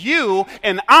is you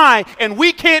and I, and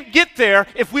we can't get there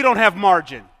if we don't have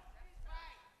margin.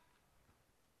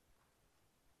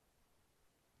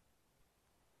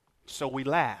 So we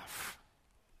laugh.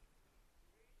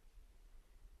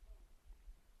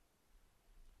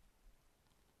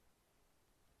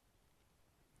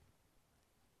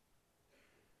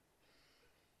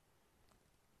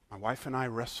 My wife and I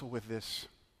wrestle with this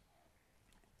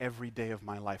every day of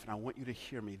my life, and I want you to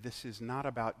hear me. This is not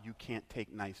about you can't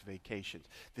take nice vacations.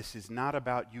 This is not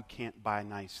about you can't buy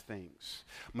nice things.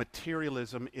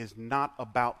 Materialism is not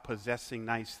about possessing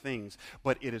nice things,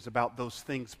 but it is about those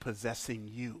things possessing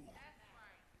you.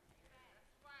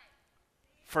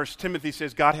 1 Timothy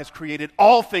says God has created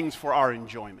all things for our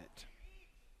enjoyment.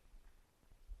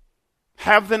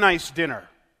 Have the nice dinner.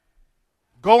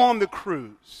 Go on the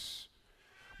cruise.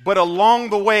 But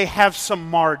along the way, have some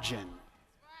margin.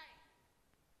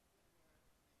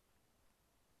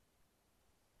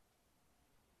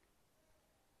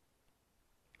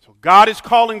 So God is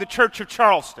calling the Church of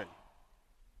Charleston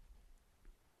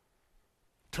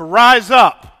to rise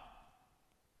up.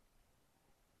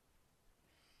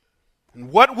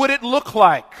 And what would it look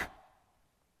like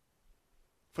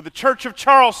For the Church of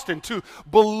Charleston to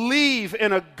believe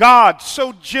in a God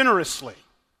so generously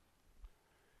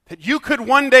that you could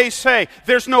one day say,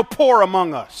 there's no poor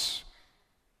among us.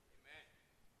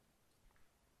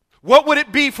 What would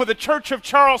it be for the Church of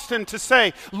Charleston to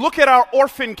say, look at our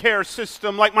orphan care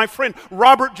system like my friend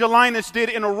Robert Jelinas did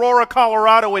in Aurora,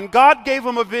 Colorado, and God gave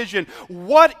him a vision.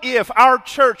 What if our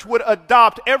church would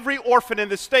adopt every orphan in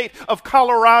the state of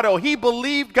Colorado? He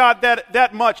believed God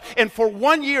that much, and for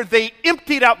 1 year they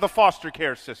emptied out the foster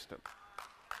care system.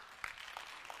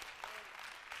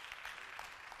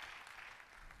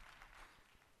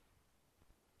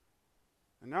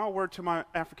 And now a word to my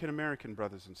African American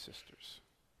brothers and sisters.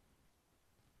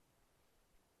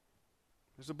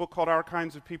 There's a book called Our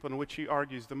Kinds of People in which he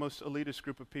argues the most elitist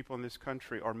group of people in this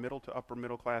country are middle to upper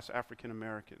middle class African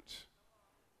Americans.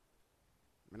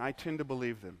 And I tend to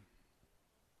believe them.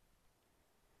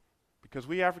 Because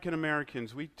we African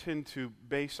Americans, we tend to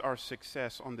base our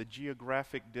success on the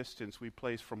geographic distance we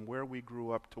place from where we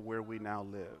grew up to where we now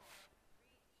live.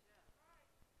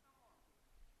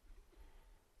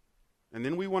 And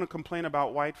then we want to complain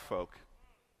about white folk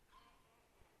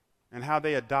and how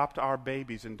they adopt our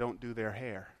babies and don't do their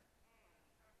hair.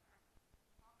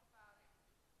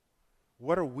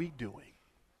 What are we doing?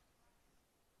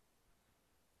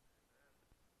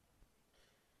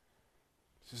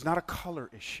 This is not a color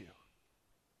issue.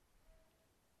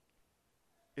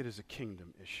 It is a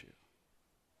kingdom issue.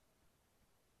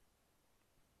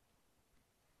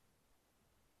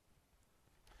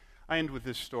 I end with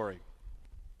this story.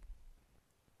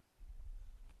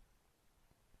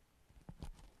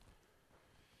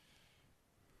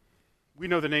 We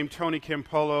know the name Tony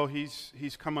Campolo.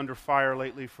 He's come under fire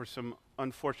lately for some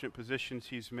unfortunate positions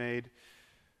he's made.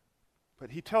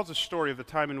 But he tells a story of the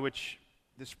time in which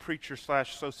this preacher /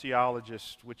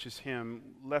 sociologist, which is him,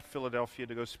 left Philadelphia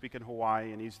to go speak in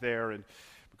Hawaii, and he's there, and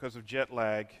because of jet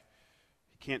lag,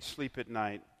 he can't sleep at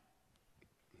night.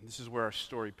 And this is where our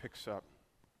story picks up.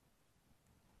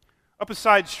 Up a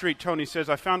side street, Tony says,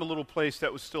 I found a little place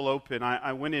that was still open.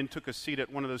 I went in, took a seat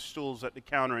at one of those stools at the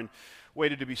counter, and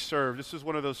waited to be served. This is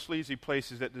one of those sleazy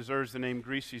places that deserves the name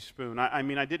Greasy Spoon. I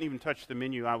mean, I didn't even touch the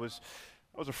menu. I was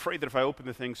afraid that if I opened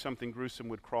the thing, something gruesome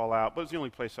would crawl out, but it was the only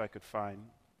place I could find.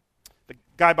 The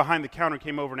guy behind the counter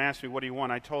came over and asked me, what do you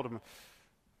want? I told him,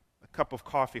 a cup of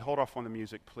coffee. Hold off on the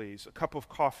music, please. A cup of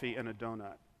coffee and a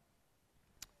donut.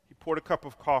 He poured a cup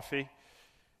of coffee,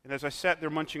 and as I sat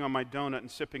there munching on my donut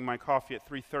and sipping my coffee at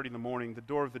 3:30 in the morning, the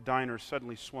door of the diner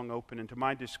suddenly swung open, and to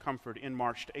my discomfort, in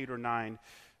marched 8 or 9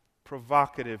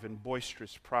 provocative and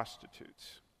boisterous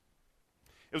prostitutes.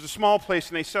 It was a small place,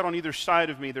 and they sat on either side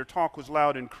of me. Their talk was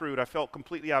loud and crude. I felt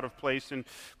completely out of place and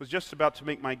was just about to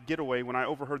make my getaway when I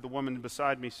overheard the woman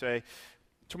beside me say,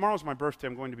 tomorrow's my birthday.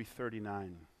 I'm going to be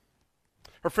 39.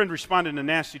 Her friend responded in a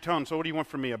nasty tone, so what do you want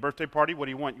from me, a birthday party? What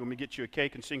do you want? You want me to get you a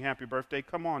cake and sing happy birthday?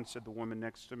 Come on, said the woman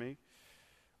next to me.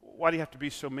 Why do you have to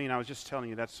be so mean? I was just telling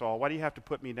you, that's all. Why do you have to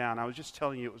put me down? I was just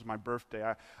telling you it was my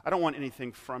birthday. I don't want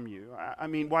anything from you. I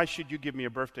mean, why should you give me a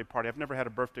birthday party? I've never had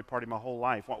a birthday party my whole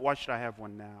life. Why should I have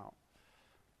one now?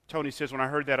 Tony says, when I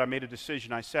heard that, I made a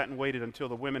decision. I sat and waited until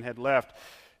the women had left.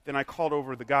 Then I called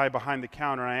over the guy behind the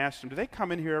counter, and I asked him, do they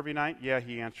come in here every night? Yeah,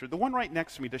 he answered. The one right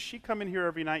next to me, does she come in here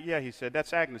every night? Yeah, he said.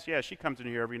 That's Agnes. Yeah, she comes in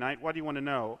here every night. Why do you want to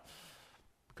know?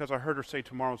 Because I heard her say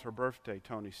tomorrow's her birthday,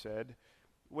 Tony said.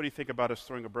 What do you think about us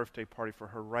throwing a birthday party for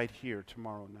her right here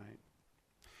tomorrow night?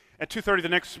 At 2:30 the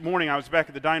next morning, I was back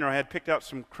at the diner. I had picked out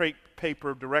some crepe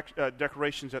paper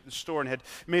decorations at the store and had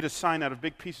made a sign out of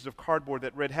big pieces of cardboard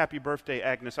that read, Happy Birthday,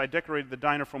 Agnes. I decorated the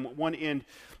diner from one end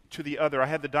to the other. I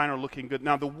had the diner looking good.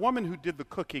 Now, the woman who did the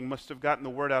cooking must have gotten the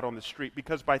word out on the street,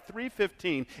 because by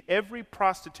 3:15, every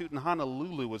prostitute in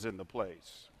Honolulu was in the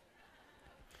place.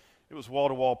 It was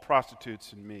wall-to-wall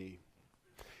prostitutes and me.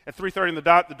 At 3:30 on the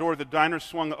dot, the door of the diner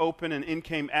swung open, and in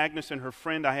came Agnes and her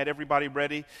friend. I had everybody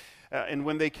ready, and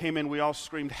when they came in, we all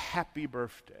screamed, Happy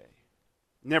Birthday.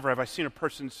 Never have I seen a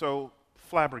person so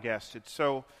flabbergasted,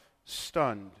 so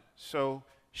stunned, so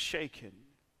shaken.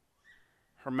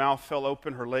 Her mouth fell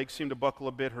open, her legs seemed to buckle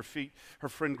a bit, her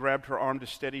friend grabbed her arm to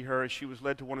steady her. As she was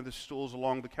led to one of the stools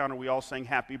along the counter, we all sang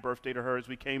Happy Birthday to her. As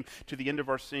we came to the end of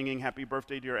our singing, Happy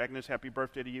Birthday, dear Agnes, Happy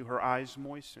Birthday to you, her eyes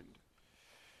moistened.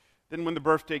 Then when the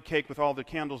birthday cake with all the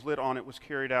candles lit on it was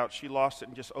carried out, she lost it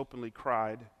and just openly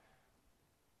cried.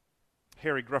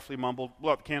 Harry gruffly mumbled,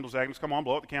 blow out the candles, Agnes. Come on,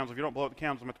 blow out the candles. If you don't blow out the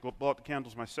candles, I'm going to have to go blow out the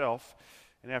candles myself.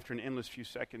 And after an endless few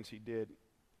seconds, he did.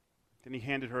 Then he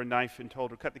handed her a knife and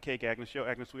told her, cut the cake, Agnes. Yo,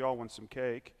 Agnes, we all want some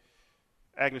cake.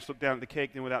 Agnes looked down at the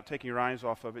cake, then without taking her eyes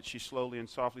off of it, she slowly and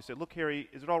softly said, look, Harry,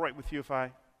 is it all right with you if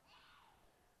I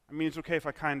mean, it's okay if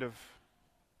I kind of...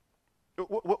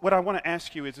 What I want to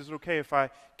ask you is it okay if I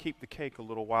keep the cake a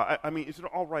little while? I mean, is it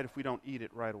all right if we don't eat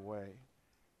it right away?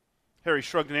 Harry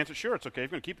shrugged and answered, sure, it's okay.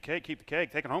 If you're going to keep the cake, keep the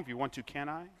cake. Take it home if you want to. Can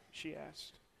I? She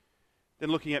asked. Then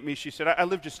looking at me, she said, I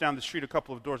live just down the street a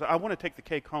couple of doors. I want to take the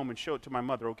cake home and show it to my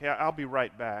mother, okay? I'll be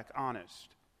right back,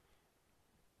 honest.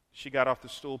 She got off the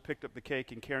stool, picked up the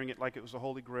cake, and carrying it like it was the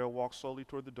Holy Grail, walked slowly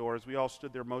toward the door. As we all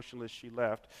stood there motionless, she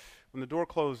left. When the door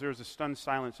closed, there was a stunned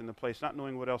silence in the place. Not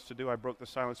knowing what else to do, I broke the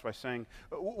silence by saying,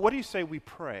 what do you say we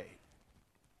pray?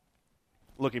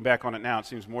 Looking back on it now, it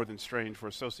seems more than strange for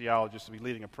a sociologist to be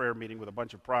leading a prayer meeting with a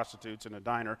bunch of prostitutes in a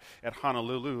diner at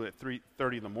Honolulu at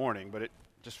 3:30 in the morning, but it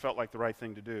just felt like the right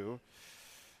thing to do.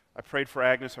 I prayed for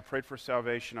Agnes. I prayed for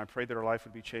salvation. I prayed that her life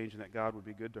would be changed and that God would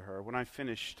be good to her. When I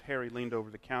finished, Harry leaned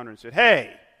over the counter and said,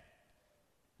 hey,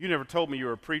 you never told me you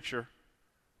were a preacher.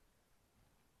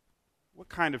 What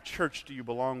kind of church do you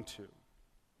belong to?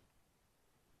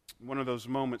 In one of those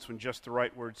moments when just the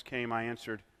right words came, I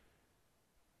answered,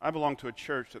 I belong to a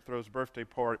church that throws birthday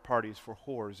parties for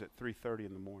whores at 3:30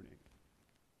 in the morning.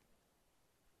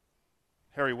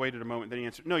 Harry waited a moment, then he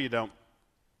answered, no, you don't.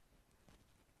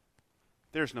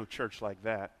 There's no church like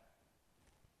that.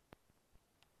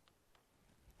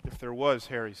 If there was,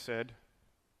 Harry said,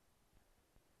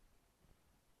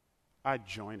 I'd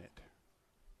join it.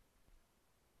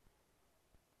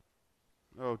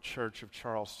 Oh, Church of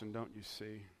Charleston, don't you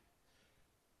see?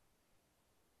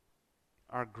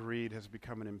 Our greed has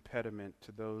become an impediment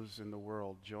to those in the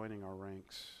world joining our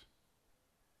ranks.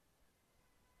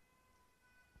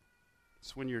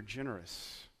 It's when you're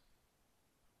generous.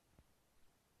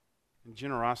 And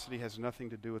generosity has nothing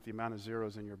to do with the amount of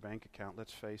zeros in your bank account,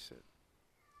 let's face it.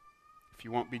 If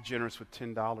you won't be generous with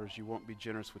 $10, you won't be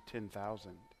generous with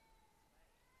 10,000.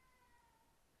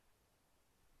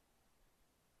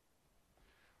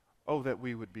 Oh, that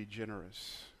we would be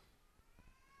generous.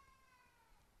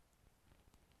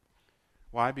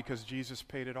 Why? Because Jesus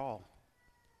paid it all.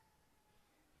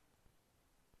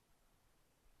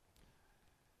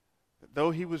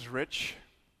 Though he was rich,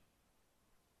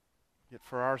 yet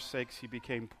for our sakes he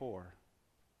became poor,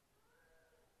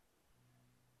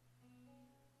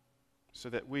 so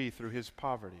that we, through his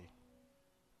poverty,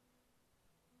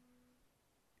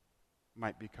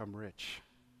 might become rich.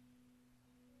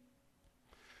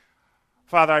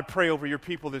 Father, I pray over your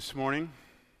people this morning.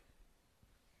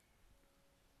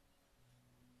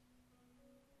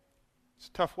 It's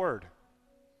a tough word.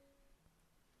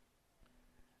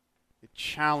 It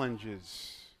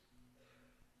challenges,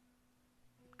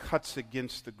 it cuts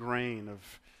against the grain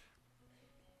of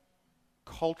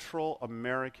cultural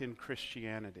American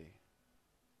Christianity.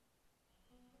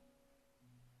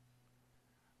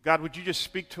 God, would you just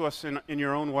speak to us in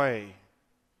your own way?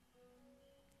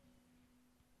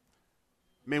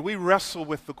 May we wrestle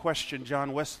with the question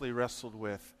John Wesley wrestled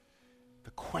with,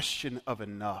 the question of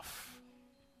enough.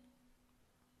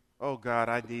 Oh God,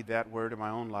 I need that word in my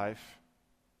own life.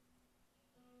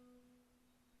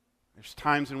 There's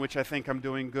times in which I think I'm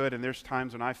doing good, and there's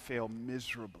times when I fail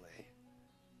miserably.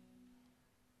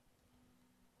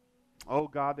 Oh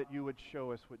God, that you would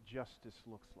show us what justice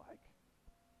looks like.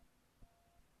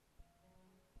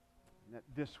 And that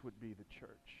this would be the church.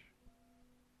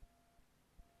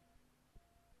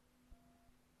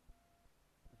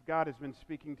 If God has been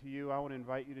speaking to you, I want to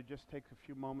invite you to just take a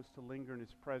few moments to linger in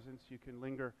his presence. You can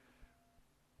linger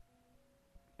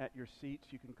at your seats.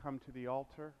 You can come to the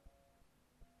altar.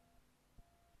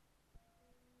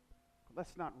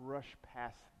 Let's not rush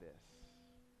past this.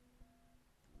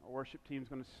 Our worship team's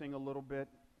going to sing a little bit.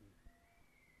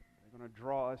 They're going to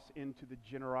draw us into the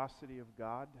generosity of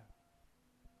God.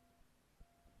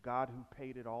 God who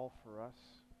paid it all for us.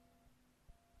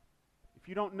 If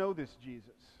you don't know this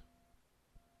Jesus,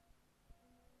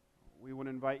 we want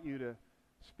to invite you to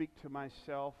speak to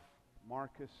myself,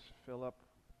 Marcus, Philip.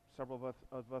 Several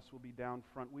of us will be down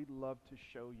front. We'd love to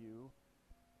show you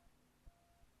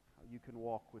how you can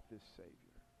walk with this Savior.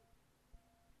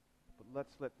 But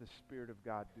let's let the Spirit of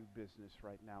God do business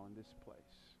right now in this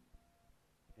place,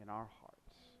 in our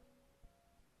hearts.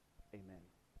 Amen.